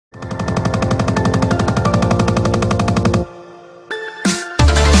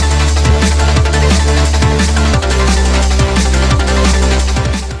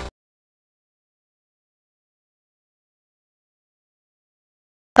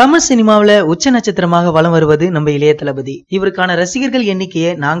தமிழ் சினிமாவில உச்ச நட்சத்திரமாக வலம் வருவது நம்ம இளைய தளபதி. இவருக்கான ரசிகர்கள்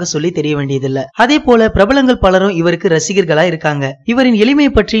எண்ணிக்கையை நாங்க சொல்லி தெரிய வேண்டியதில்லை. அதே போல பிரபலங்கள் பலரும் இவருக்கு ரசிகர்களா இருக்காங்க. இவரின்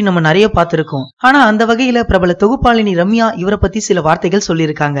எளிமையை பற்றி நம்ம நிறைய பார்த்திருக்கோம். ஆனா அந்த வகையில பிரபல தொகுப்பாளினி ரம்யா இவரை பத்தி சில வார்த்தைகள்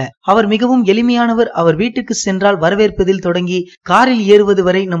சொல்லியிருக்காங்க. அவர் மிகவும் எளிமையானவர். அவர் வீட்டுக்கு சென்றால் வரவேற்பதில் தொடங்கி காரில் ஏறுவது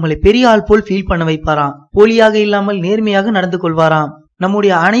வரை நம்மளை பெரிய ஆள் போல் ஃபீல் பண்ண வைப்பாராம். போலியாக இல்லாமல் நேர்மையாக நடந்து கொள்வாராம்.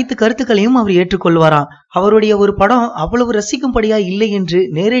 நம்முடைய அனைத்து கருத்துக்களையும் அவர் ஏற்றுக்கொள்வாராம். அவருடைய ஒரு படம் அவ்வளவு ரசிக்கும்படியா இல்லை என்று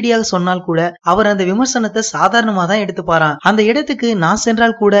நேரடியாக சொன்னால் கூட அவர் அந்த விமர்சனத்தை சாதாரணமா தான் எடுத்துப்பாராம். அந்த இடத்துக்கு நான்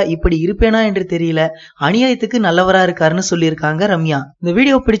சென்றால் கூட இப்படி இருப்பேனா என்று தெரியல, அநியாயத்துக்கு நல்லவரா இருக்காருன்னு சொல்லியிருக்காங்க ரம்யா. இந்த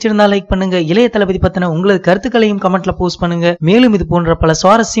வீடியோ பிடிச்சிருந்தா லைக் பண்ணுங்க. இளைய தளபதி பத்தின உங்களது கருத்துக்களையும் கமெண்ட்ல போஸ்ட் பண்ணுங்க. மேலும் இது போன்ற பல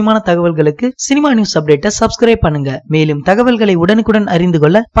சுவாரஸ்யமான தகவல்களுக்கு சினிமா நியூஸ் அப்டேட்டை சப்ஸ்கிரைப் பண்ணுங்க. மேலும் தகவல்களை உடனுக்குடன் அறிந்து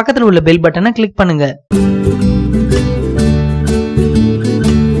கொள்ள பக்கத்தில் உள்ள பெல் பட்டனை கிளிக் பண்ணுங்க.